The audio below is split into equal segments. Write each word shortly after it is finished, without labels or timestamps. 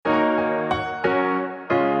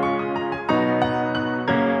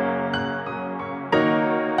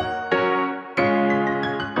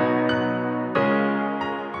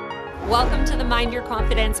Welcome to the Mind Your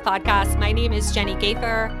Confidence podcast. My name is Jenny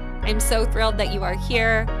Gaither. I'm so thrilled that you are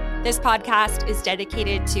here. This podcast is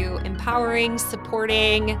dedicated to empowering,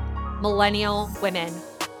 supporting millennial women.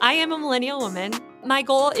 I am a millennial woman. My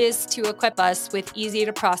goal is to equip us with easy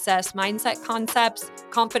to process mindset concepts,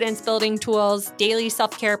 confidence building tools, daily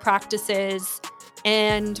self-care practices,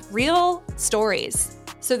 and real stories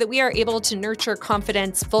so that we are able to nurture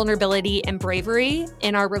confidence, vulnerability, and bravery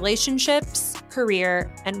in our relationships,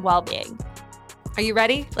 career, and well-being. Are you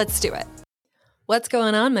ready? Let's do it. What's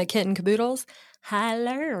going on, my kitten caboodles?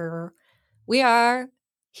 Hello. We are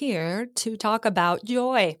here to talk about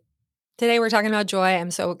joy. Today we're talking about joy.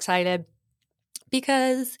 I'm so excited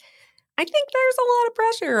because I think there's a lot of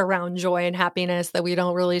pressure around joy and happiness that we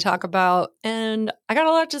don't really talk about, and I got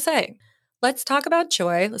a lot to say. Let's talk about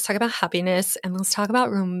joy, let's talk about happiness, and let's talk about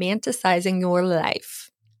romanticizing your life.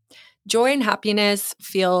 Joy and happiness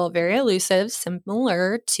feel very elusive,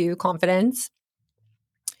 similar to confidence.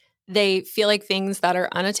 They feel like things that are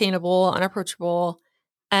unattainable, unapproachable,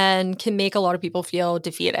 and can make a lot of people feel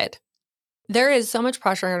defeated. There is so much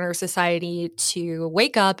pressure in our society to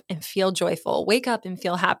wake up and feel joyful, wake up and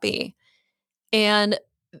feel happy. And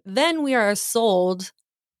then we are sold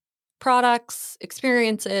products,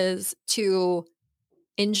 experiences to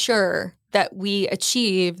ensure that we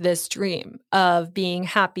achieve this dream of being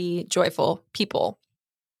happy, joyful people.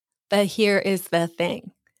 But here is the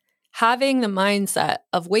thing. Having the mindset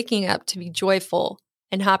of waking up to be joyful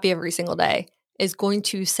and happy every single day is going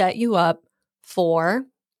to set you up for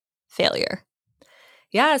failure.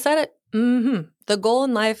 Yeah, I said it. The goal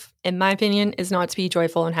in life, in my opinion, is not to be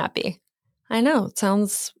joyful and happy. I know, it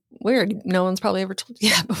sounds weird. No one's probably ever told you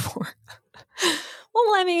that before.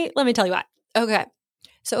 Well, let me tell you why. Okay.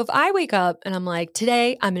 So if I wake up and I'm like,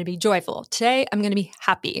 today I'm going to be joyful. Today I'm going to be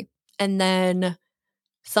happy. And then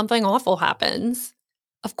something awful happens.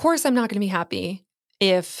 Of course I'm not going to be happy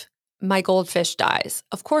if my goldfish dies.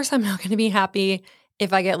 Of course I'm not going to be happy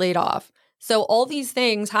if I get laid off. So all these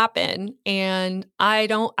things happen and I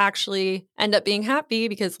don't actually end up being happy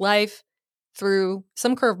because life threw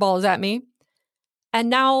some curveballs at me. And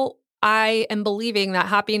now I am believing that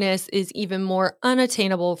happiness is even more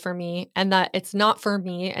unattainable for me and that it's not for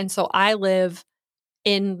me. And so I live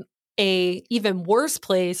in a even worse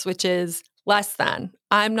place, which is less than.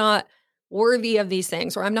 I'm not worthy of these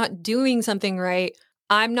things, or I'm not doing something right.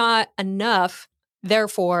 I'm not enough.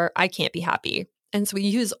 Therefore, I can't be happy. And so we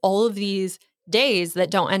use all of these days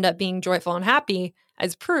that don't end up being joyful and happy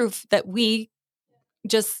as proof that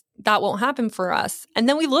that won't happen for us. And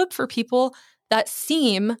then we look for people that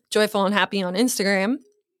seem joyful and happy on Instagram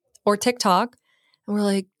or TikTok. And we're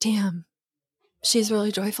like, damn, she's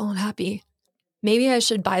really joyful and happy. Maybe I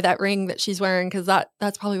should buy that ring that she's wearing because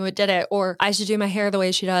that's probably what did it. Or I should do my hair the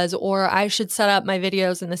way she does. Or I should set up my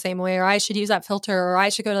videos in the same way. Or I should use that filter. Or I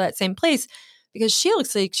should go to that same place because she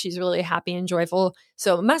looks like she's really happy and joyful.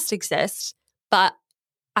 So it must exist. But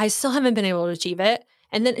I still haven't been able to achieve it.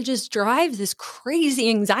 And then it just drives this crazy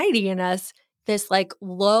anxiety in us, this like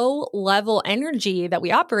low level energy that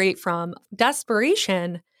we operate from,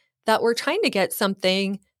 desperation, that we're trying to get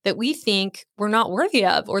something that we think we're not worthy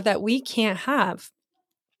of or that we can't have.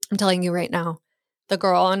 I'm telling you right now, the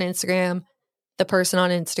girl on Instagram, the person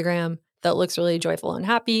on Instagram that looks really joyful and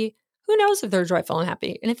happy, who knows if they're joyful and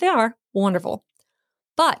happy? And if they are, wonderful.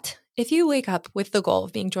 But if you wake up with the goal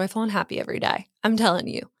of being joyful and happy every day, I'm telling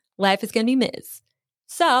you, life is going to be Ms.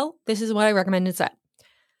 So this is what I recommend instead.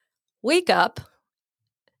 Wake up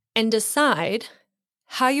and decide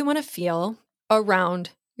how you want to feel around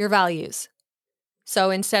your values. So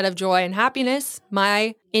instead of joy and happiness,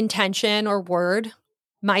 my intention or word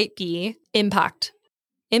might be impact.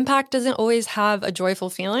 Impact doesn't always have a joyful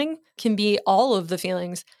feeling, can be all of the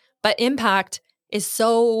feelings, but impact is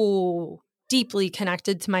so deeply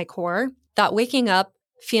connected to my core that waking up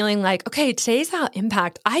feeling like, okay, today's about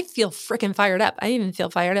impact. I feel freaking fired up. I even feel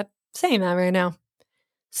fired up saying that right now.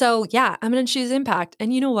 So yeah, I'm going to choose impact.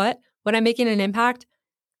 And you know what? When I'm making an impact,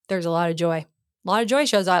 there's a lot of joy. A lot of joy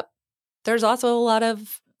shows up. There's also a lot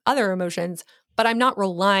of other emotions, but I'm not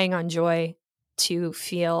relying on joy to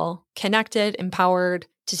feel connected, empowered,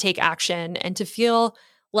 to take action, and to feel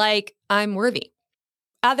like I'm worthy.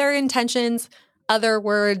 Other intentions, other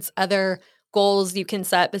words, other goals you can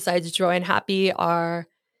set besides joy and happy are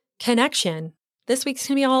connection. This week's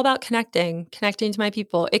going to be all about connecting to my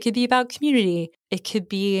people. It could be about community. It could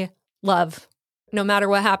be love. No matter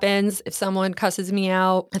what happens, if someone cusses me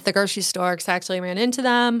out at the grocery store because I actually ran into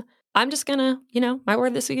them, I'm just going to, my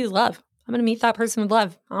word this week is love. I'm going to meet that person with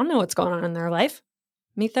love. I don't know what's going on in their life.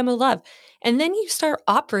 Meet them with love. And then you start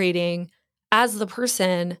operating as the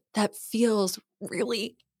person that feels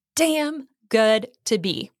really damn good to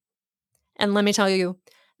be. And let me tell you,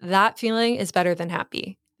 that feeling is better than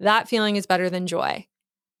happy. That feeling is better than joy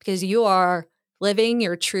because you are living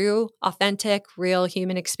your true, authentic, real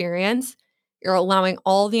human experience. You're allowing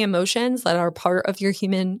all the emotions that are part of your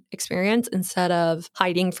human experience instead of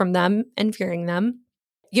hiding from them and fearing them.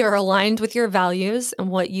 You're aligned with your values and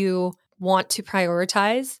what you want to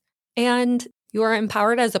prioritize. And you are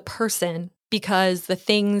empowered as a person because the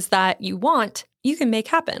things that you want, you can make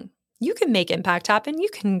happen. You can make impact happen. You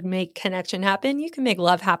can make connection happen. You can make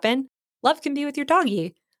love happen. Love can be with your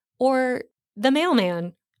doggy or the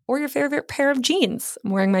mailman or your favorite pair of jeans.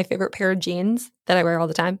 I'm wearing my favorite pair of jeans that I wear all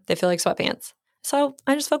the time. They feel like sweatpants. So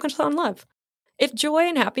I just focus on love. If joy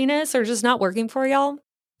and happiness are just not working for y'all,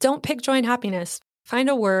 don't pick joy and happiness. Find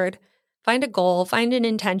a word, find a goal, find an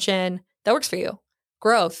intention that works for you.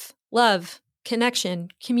 Growth, love, connection,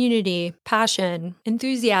 community, passion,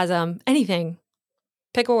 enthusiasm, anything.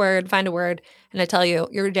 Pick a word, find a word, and I tell you,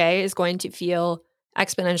 your day is going to feel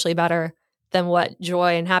exponentially better than what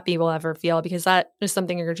joy and happy will ever feel because that is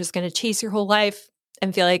something you're just going to chase your whole life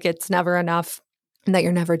and feel like it's never enough and that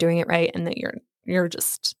you're never doing it right and that you're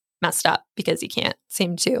just messed up because you can't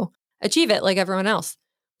seem to achieve it like everyone else.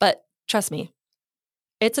 But trust me,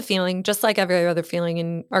 it's a feeling just like every other feeling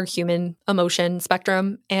in our human emotion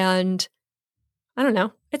spectrum. And I don't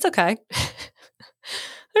know, it's okay.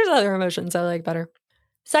 There's other emotions I like better.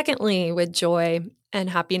 Secondly, with joy and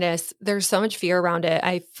happiness, there's so much fear around it.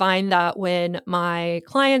 I find that when my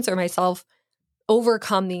clients or myself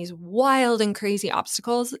overcome these wild and crazy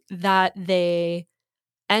obstacles, that they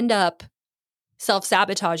end up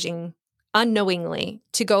self-sabotaging unknowingly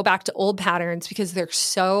to go back to old patterns because they're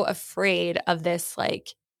so afraid of this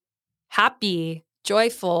like happy,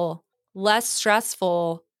 joyful, less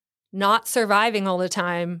stressful, not surviving all the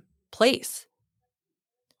time place.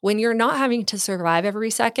 When you're not having to survive every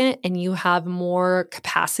second and you have more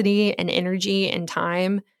capacity and energy and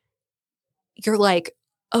time, you're like,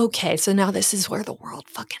 okay, so now this is where the world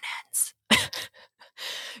fucking ends.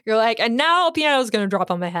 You're like, and now a piano is going to drop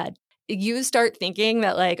on my head. You start thinking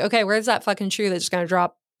that like, okay, where's that fucking shoe that's going to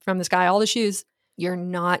drop from the sky? All the shoes. You're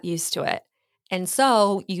not used to it. And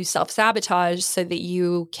so you self-sabotage so that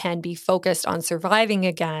you can be focused on surviving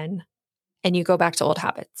again and you go back to old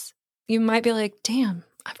habits. You might be like, damn,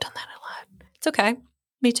 I've done that a lot. It's okay.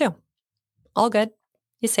 Me too. All good.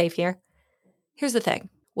 You're safe here. Here's the thing.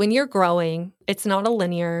 When you're growing, it's not a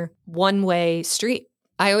linear one-way street.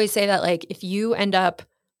 I always say that like if you end up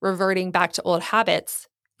reverting back to old habits,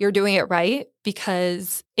 you're doing it right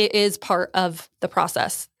because it is part of the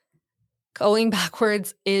process. Going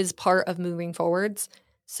backwards is part of moving forwards.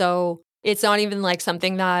 So it's not even like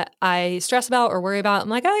something that I stress about or worry about. I'm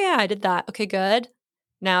like, oh yeah, I did that. Okay, good.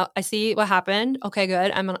 Now I see what happened. Okay,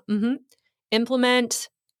 good. I'm gonna implement,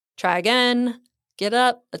 try again, get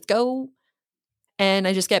up, let's go. And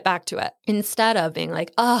I just get back to it instead of being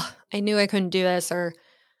like, oh, I knew I couldn't do this or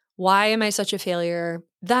why am I such a failure?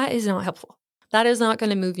 That is not helpful. That is not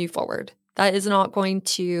going to move you forward. That is not going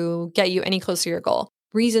to get you any closer to your goal.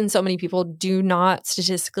 Reason so many people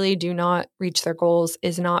statistically do not reach their goals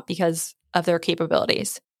is not because of their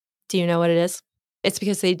capabilities. Do you know what it is? It's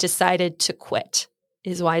because they decided to quit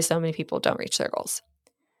is why so many people don't reach their goals.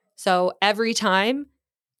 So every time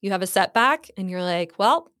you have a setback and you're like,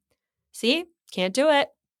 well, see, can't do it.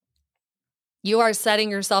 You are setting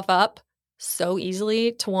yourself up so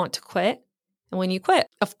easily to want to quit. And when you quit,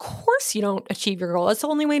 of course you don't achieve your goal. It's the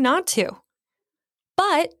only way not to.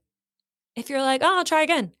 But if you're like, oh, I'll try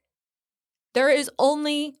again. There is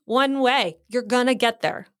only one way. You're going to get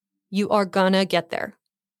there. You are going to get there.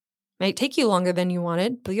 Might take you longer than you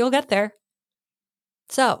wanted, but you'll get there.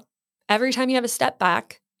 So every time you have a step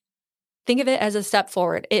back, think of it as a step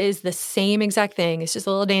forward. It is the same exact thing. It's just a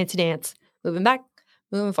little dancey dance. Moving back,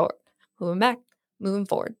 moving forward, moving back, moving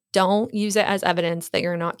forward. Don't use it as evidence that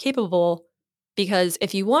you're not capable because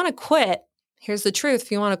if you want to quit, here's the truth.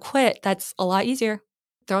 If you want to quit, that's a lot easier.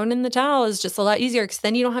 Throwing in the towel is just a lot easier because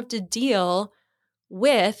then you don't have to deal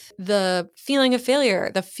with the feeling of failure,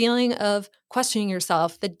 the feeling of questioning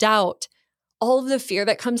yourself, the doubt, all of the fear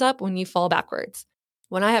that comes up when you fall backwards.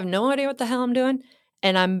 When I have no idea what the hell I'm doing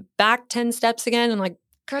and I'm back 10 steps again and like,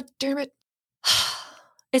 God damn it.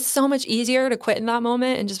 It's so much easier to quit in that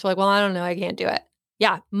moment and just be like, well, I don't know, I can't do it.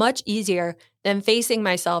 Yeah, much easier than facing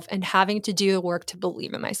myself and having to do the work to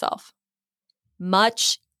believe in myself.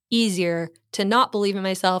 Much easier to not believe in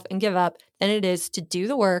myself and give up than it is to do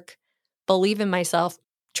the work, believe in myself,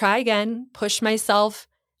 try again, push myself,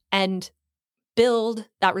 and build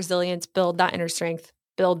that resilience, build that inner strength,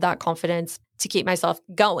 build that confidence to keep myself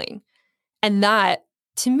going. And that,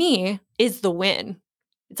 to me, is the win.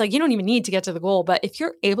 It's like you don't even need to get to the goal. But if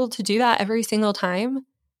you're able to do that every single time,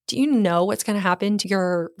 do you know what's going to happen to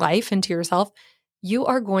your life and to yourself? You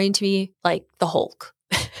are going to be like the Hulk.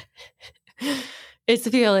 It's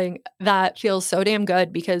a feeling that feels so damn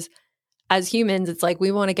good because as humans, it's like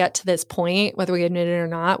we want to get to this point, whether we admit it or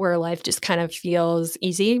not, where life just kind of feels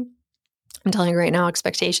easy. I'm telling you right now,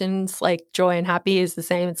 expectations like joy and happy is the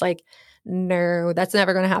same. It's like, no, that's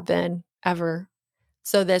never going to happen ever.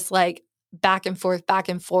 So this like back and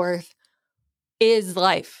forth is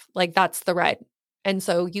life. Like that's the ride. And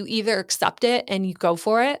so you either accept it and you go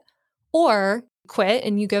for it or quit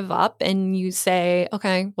and you give up and you say,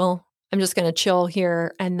 okay, well, I'm just going to chill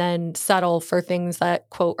here and then settle for things that,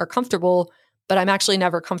 quote, are comfortable, but I'm actually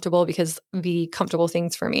never comfortable because the comfortable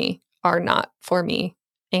things for me are not for me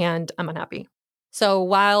and I'm unhappy. So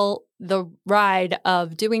while the ride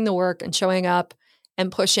of doing the work and showing up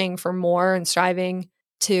and pushing for more and striving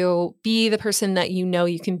to be the person that you know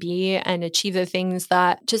you can be and achieve the things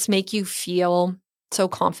that just make you feel so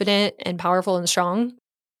confident and powerful and strong,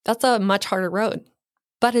 that's a much harder road,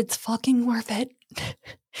 but it's fucking worth it.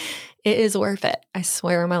 It is worth it. I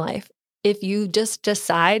swear on my life. If you just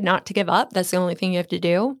decide not to give up, that's the only thing you have to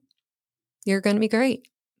do, you're going to be great.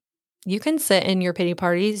 You can sit in your pity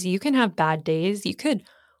parties. You can have bad days. You could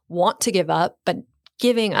want to give up, but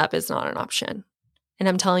giving up is not an option. And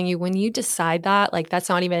I'm telling you, when you decide that, like that's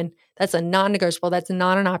a non-negotiable. That's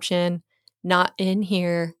not an option. Not in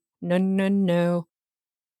here. No.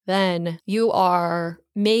 Then you are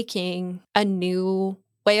making a new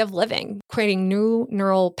way of living, creating new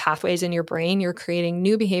neural pathways in your brain. You're creating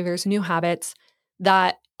new behaviors, new habits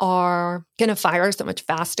that are going to fire so much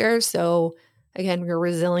faster. So again, your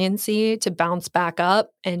resiliency to bounce back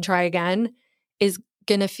up and try again is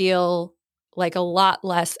going to feel like a lot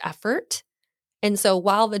less effort. And so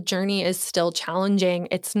while the journey is still challenging,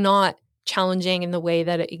 it's not challenging in the way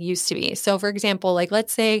that it used to be. So for example, like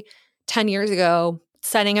let's say 10 years ago,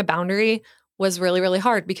 setting a boundary was really, really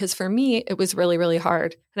hard because for me, it was really, really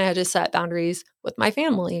hard. And I had to set boundaries with my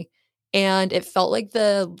family. And it felt like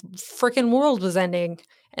the freaking world was ending.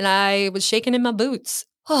 And I was shaking in my boots.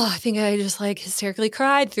 Oh, I think I just like hysterically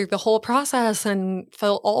cried through the whole process and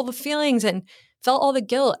felt all the feelings and felt all the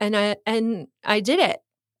guilt. And I did it.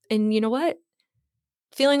 And you know what?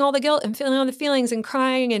 Feeling all the guilt and feeling all the feelings and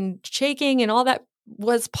crying and shaking and all that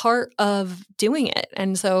was part of doing it.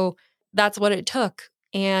 And so that's what it took.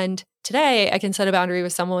 And today I can set a boundary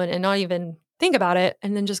with someone and not even think about it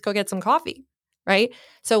and then just go get some coffee, right?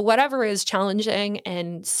 So whatever is challenging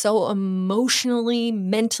and so emotionally,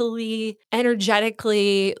 mentally,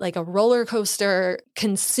 energetically, like a roller coaster,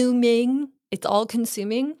 consuming, it's all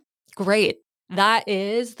consuming, great. That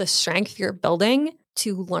is the strength you're building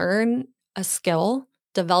to learn a skill,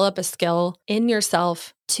 develop a skill in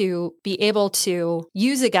yourself to be able to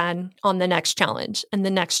use again on the next challenge and the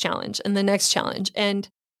next challenge and the next challenge and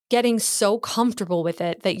getting so comfortable with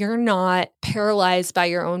it that you're not paralyzed by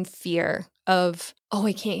your own fear of, oh,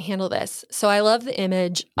 I can't handle this. So I love the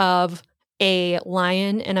image of a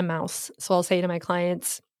lion and a mouse. So I'll say to my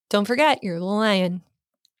clients, don't forget you're the lion.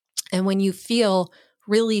 And when you feel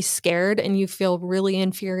really scared and you feel really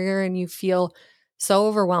inferior and you feel so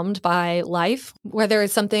overwhelmed by life, whether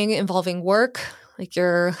it's something involving work, like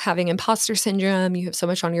you're having imposter syndrome, you have so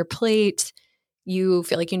much on your plate, you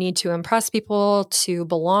feel like you need to impress people to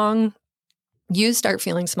belong, you start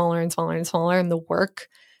feeling smaller and smaller and smaller, and the work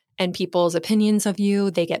and people's opinions of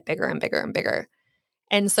you, they get bigger and bigger and bigger.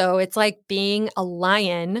 And so it's like being a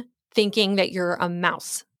lion thinking that you're a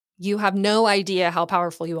mouse. You have no idea how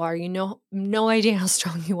powerful you are. You know, no idea how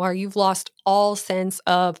strong you are. You've lost all sense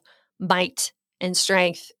of might and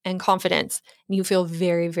strength and confidence, and you feel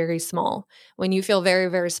very, very small. When you feel very,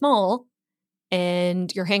 very small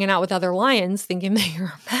and you're hanging out with other lions thinking that you're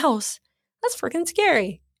a mouse, that's freaking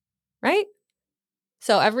scary, right?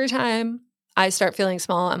 So every time I start feeling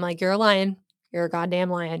small, I'm like, you're a lion. You're a goddamn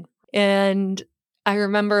lion. And I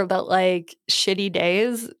remember about like shitty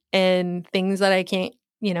days and things that I can't,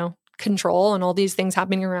 control and all these things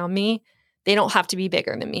happening around me. They don't have to be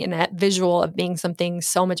bigger than me. And that visual of being something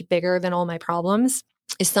so much bigger than all my problems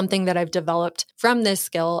is something that I've developed from this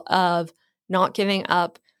skill of not giving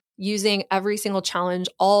up, using every single challenge,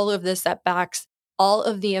 all of the setbacks, all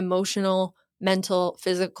of the emotional, mental,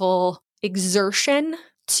 physical exertion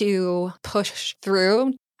to push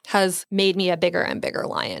through has made me a bigger and bigger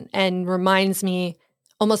lion and reminds me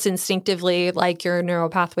almost instinctively, like your neural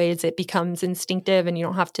pathways, it becomes instinctive and you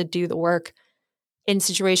don't have to do the work in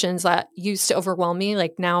situations that used to overwhelm me,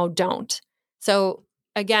 like now don't. So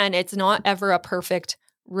again, it's not ever a perfect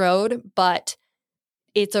road, but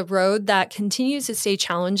It's a road that continues to stay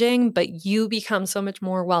challenging, but you become so much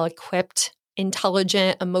more well-equipped,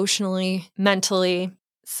 intelligent, emotionally, mentally,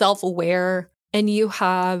 self-aware, and you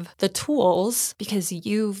have the tools because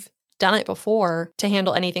you've done it before to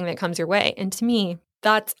handle anything that comes your way. And to me,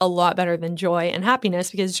 that's a lot better than joy and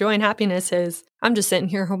happiness, because joy and happiness is, I'm just sitting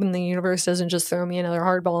here hoping the universe doesn't just throw me another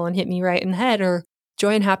hardball and hit me right in the head. Or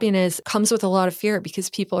joy and happiness comes with a lot of fear because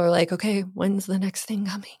people are like, okay, when's the next thing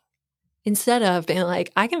coming? Instead of being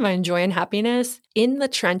like, I can find joy and happiness in the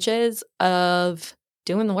trenches of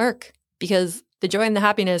doing the work, because the joy and the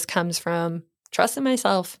happiness comes from trusting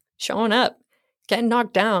myself, showing up, getting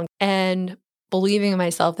knocked down, and believing in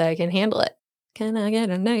myself that I can handle it. Can I get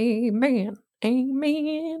an amen?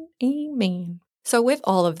 Amen. Amen. So with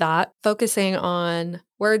all of that, focusing on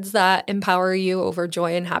words that empower you over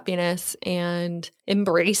joy and happiness, and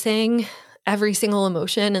embracing every single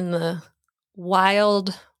emotion in the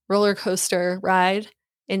wild roller coaster ride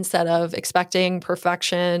instead of expecting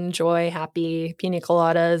perfection, joy, happy, pina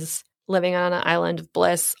coladas, living on an island of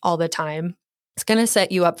bliss all the time. It's going to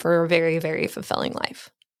set you up for a very, very fulfilling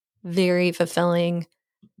life. Very fulfilling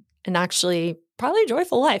and actually probably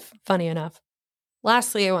joyful life, funny enough.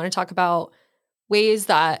 Lastly, I want to talk about ways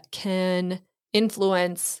that can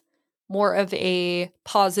influence more of a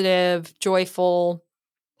positive, joyful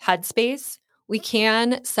headspace. We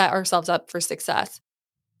can set ourselves up for success.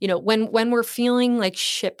 You know, when we're feeling like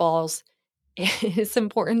shitballs, it's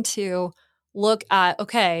important to look at,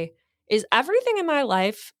 okay, is everything in my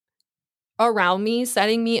life around me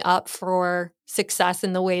setting me up for success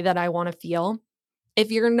in the way that I want to feel? If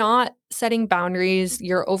you're not setting boundaries,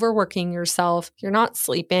 you're overworking yourself, you're not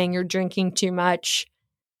sleeping, you're drinking too much,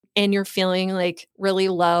 and you're feeling like really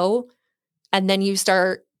low, and then you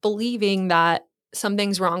start believing that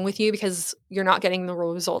something's wrong with you because you're not getting the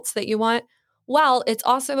results that you want, well, it's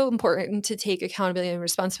also important to take accountability and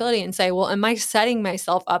responsibility and say, well, am I setting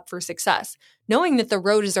myself up for success? Knowing that the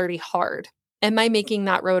road is already hard. Am I making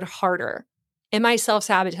that road harder? Am I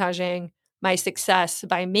self-sabotaging my success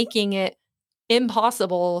by making it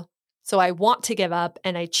impossible so I want to give up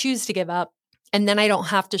and I choose to give up, and then I don't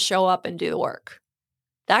have to show up and do the work?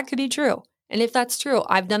 That could be true. And if that's true,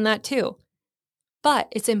 I've done that too. But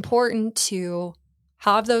it's important to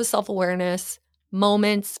have those self-awareness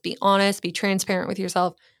moments, be honest, be transparent with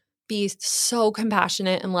yourself, be so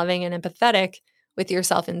compassionate and loving and empathetic with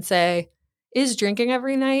yourself, and say, is drinking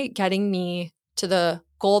every night getting me to the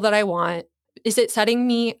goal that I want? Is it setting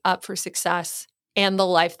me up for success and the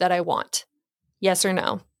life that I want? Yes or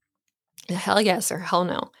no? Hell yes or hell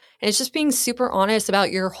no. And it's just being super honest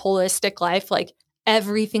about your holistic life, like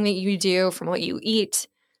everything that you do, from what you eat,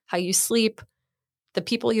 how you sleep, the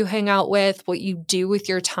people you hang out with, what you do with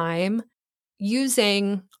your time,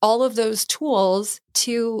 using all of those tools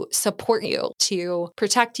to support you, to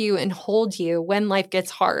protect you and hold you when life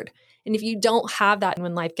gets hard. And if you don't have that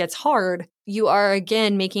when life gets hard, you are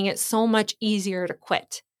again making it so much easier to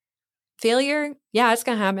quit. Failure, yeah, it's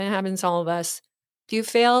going to happen. It happens to all of us. If you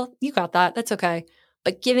fail, you got that. That's okay.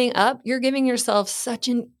 But giving up, you're giving yourself such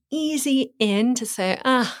an easy in to say,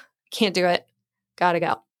 can't do it. Gotta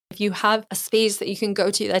go. If you have a space that you can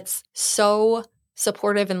go to that's so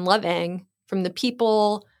supportive and loving from the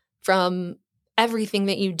people, from everything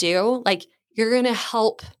that you do, like, you're going to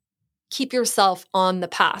help keep yourself on the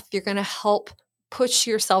path. You're going to help push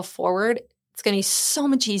yourself forward. It's going to be so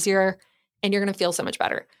much easier and you're going to feel so much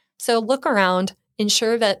better. So look around,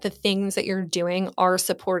 ensure that the things that you're doing are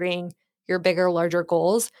supporting your bigger, larger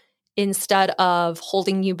goals instead of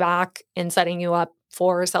holding you back and setting you up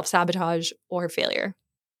for self-sabotage or failure.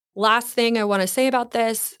 Last thing I want to say about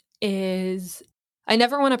this is I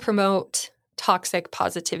never want to promote toxic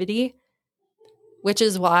positivity, which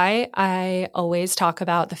is why I always talk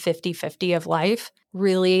about the 50-50 of life,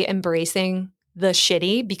 really embracing the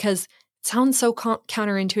shitty, because it sounds so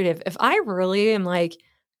counterintuitive. If I really am like,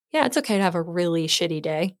 yeah, it's okay to have a really shitty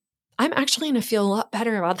day, I'm actually going to feel a lot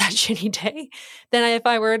better about that shitty day than if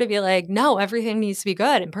I were to be like, no, everything needs to be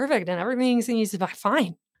good and perfect and everything needs to be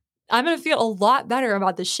fine. I'm going to feel a lot better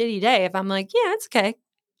about the shitty day if I'm like, yeah, it's okay.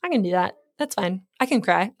 I can do that. That's fine. I can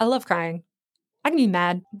cry. I love crying. I can be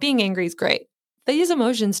mad. Being angry is great. These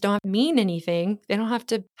emotions don't mean anything. They don't have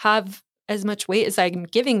to have as much weight as I'm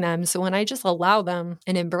giving them. So when I just allow them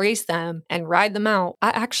and embrace them and ride them out, I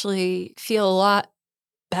actually feel a lot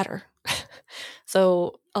better.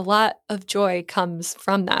 So a lot of joy comes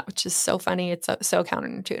from that, which is so funny. It's so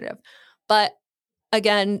counterintuitive. But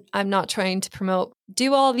again, I'm not trying to promote,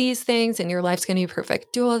 do all these things and your life's going to be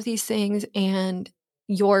perfect. Do all of these things and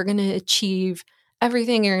you're going to achieve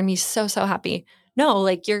everything. You're going to be so, so happy. No,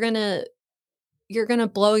 like you're going to you're going to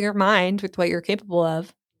blow your mind with what you're capable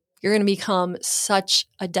of. You're going to become such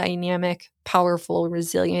a dynamic, powerful,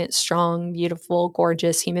 resilient, strong, beautiful,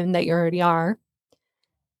 gorgeous human that you already are.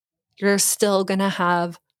 You're still going to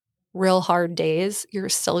have real hard days. You're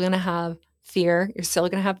still going to have fear. You're still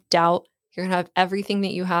going to have doubt. You're going to have everything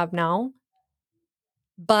that you have now.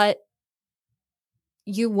 But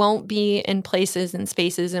you won't be in places and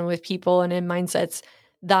spaces and with people and in mindsets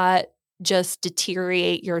that just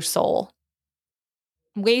deteriorate your soul.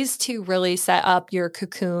 Ways to really set up your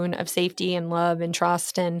cocoon of safety and love and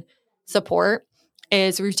trust and support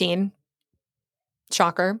is routine.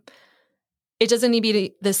 Shocker. It doesn't need to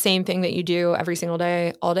be the same thing that you do every single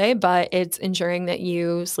day, all day, but it's ensuring that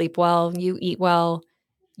you sleep well, you eat well,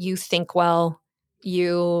 you think well,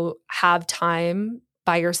 you have time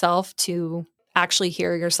by yourself to actually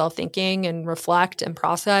hear yourself thinking and reflect and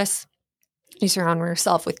process. You surround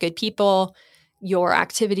yourself with good people. Your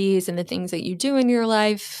activities and the things that you do in your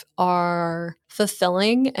life are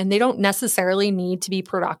fulfilling, and they don't necessarily need to be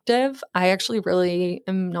productive. I actually really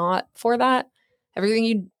am not for that. Everything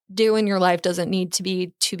you do in your life doesn't need to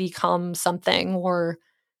be to become something or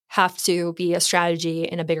have to be a strategy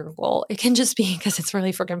in a bigger goal. It can just be because it's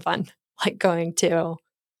really freaking fun, like going to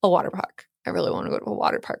a water park. I really want to go to a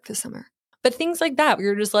water park this summer. But things like that, where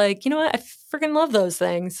you're just like, you know what? I freaking love those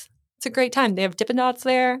things. It's a great time. They have Dippin' Dots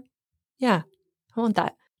there. Yeah, I want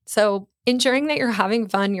that. So ensuring that you're having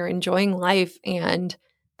fun, you're enjoying life, and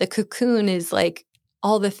the cocoon is like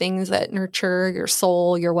all the things that nurture your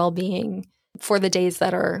soul, your well-being for the days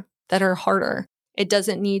that are harder. It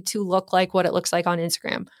doesn't need to look like what it looks like on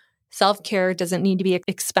Instagram. Self-care doesn't need to be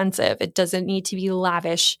expensive. It doesn't need to be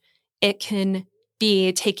lavish. It can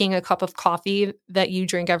be taking a cup of coffee that you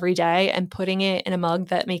drink every day and putting it in a mug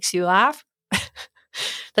that makes you laugh.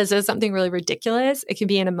 That says something really ridiculous. It can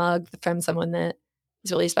be in a mug from someone that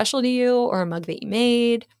is really special to you or a mug that you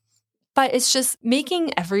made. But it's just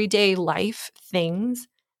making everyday life things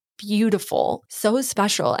beautiful, so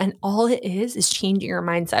special. And all it is changing your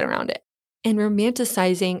mindset around it and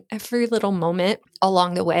romanticizing every little moment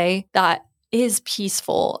along the way that is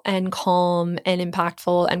peaceful and calm and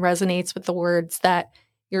impactful and resonates with the words that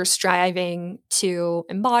you're striving to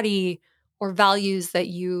embody or values that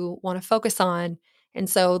you want to focus on. And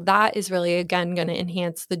so that is really, again, going to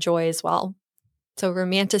enhance the joy as well. So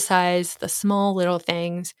romanticize the small little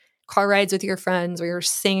things, car rides with your friends where you're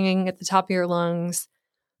singing at the top of your lungs,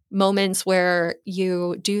 moments where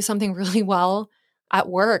you do something really well at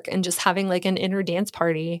work and just having like an inner dance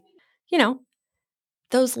party, you know,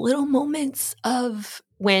 those little moments of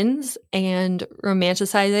wins and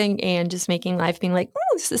romanticizing and just making life being like,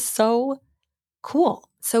 oh, this is so cool,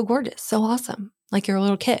 so gorgeous, so awesome. Like you're a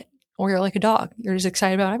little kid or you're like a dog. You're just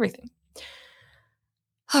excited about everything.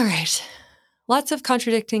 All right. Lots of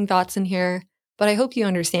contradicting thoughts in here, but I hope you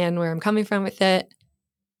understand where I'm coming from with it,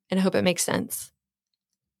 and I hope it makes sense.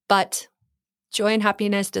 But joy and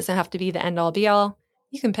happiness doesn't have to be the end-all be-all.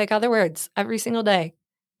 You can pick other words every single day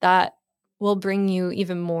that will bring you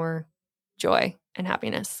even more joy and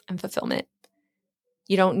happiness and fulfillment.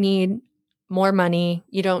 You don't need more money.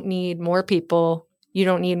 You don't need more people. You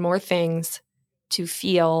don't need more things to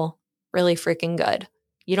feel really freaking good.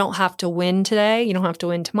 You don't have to win today. You don't have to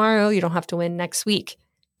win tomorrow. You don't have to win next week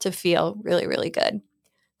to feel really, really good.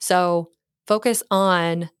 So focus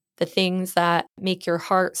on the things that make your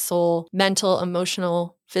heart, soul, mental,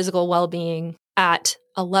 emotional, physical well-being at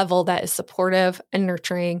a level that is supportive and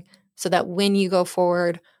nurturing, so that when you go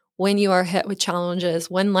forward, when you are hit with challenges,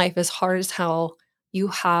 when life is hard as hell, you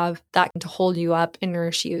have that to hold you up and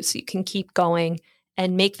nourish you so you can keep going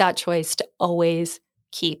and make that choice to always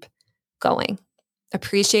keep going.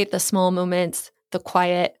 Appreciate the small moments, the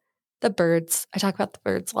quiet, the birds. I talk about the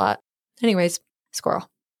birds a lot. Anyways, squirrel.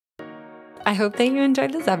 I hope that you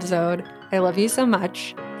enjoyed this episode. I love you so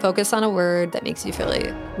much. Focus on a word that makes you feel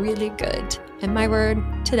really good. And my word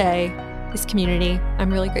today is community.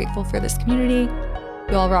 I'm really grateful for this community.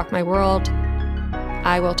 You all rock my world.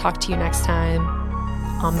 I will talk to you next time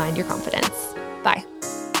on Mind Your Confidence. Bye.